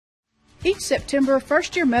Each September,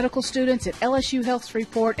 first-year medical students at LSU Health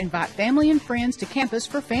Shreveport invite family and friends to campus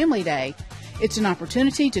for Family Day. It's an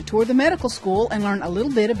opportunity to tour the medical school and learn a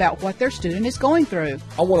little bit about what their student is going through.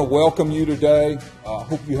 I want to welcome you today. I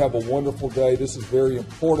hope you have a wonderful day. This is very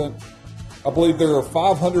important. I believe there are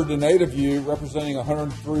 508 of you representing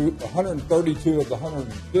 132 of the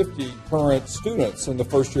 150 current students in the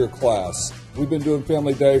first-year class. We've been doing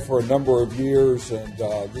Family Day for a number of years, and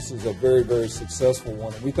this is a very, very successful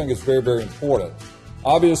one. And we think it's very, very important.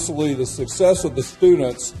 Obviously, the success of the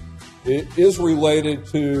students is related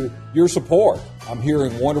to your support. I'm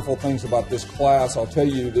hearing wonderful things about this class. I'll tell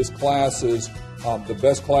you, this class is the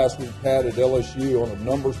best class we've had at LSU on a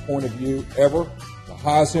numbers point of view ever. The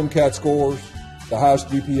highest MCAT scores, the highest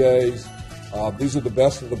GPAs. These are the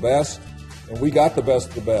best of the best, and we got the best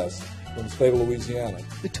of the best from the state of Louisiana.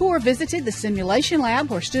 The tour visited the simulation lab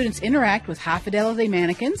where students interact with high-fidelity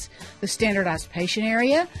mannequins, the standardized patient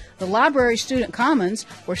area, the library student commons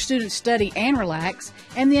where students study and relax,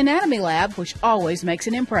 and the anatomy lab, which always makes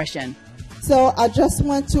an impression. So I just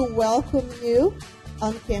want to welcome you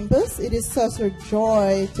on campus. It is such a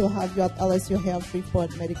joy to have you at LSU Health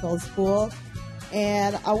Shreveport Medical School.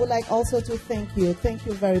 And I would like also to thank you. Thank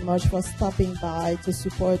you very much for stopping by to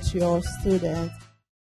support your students.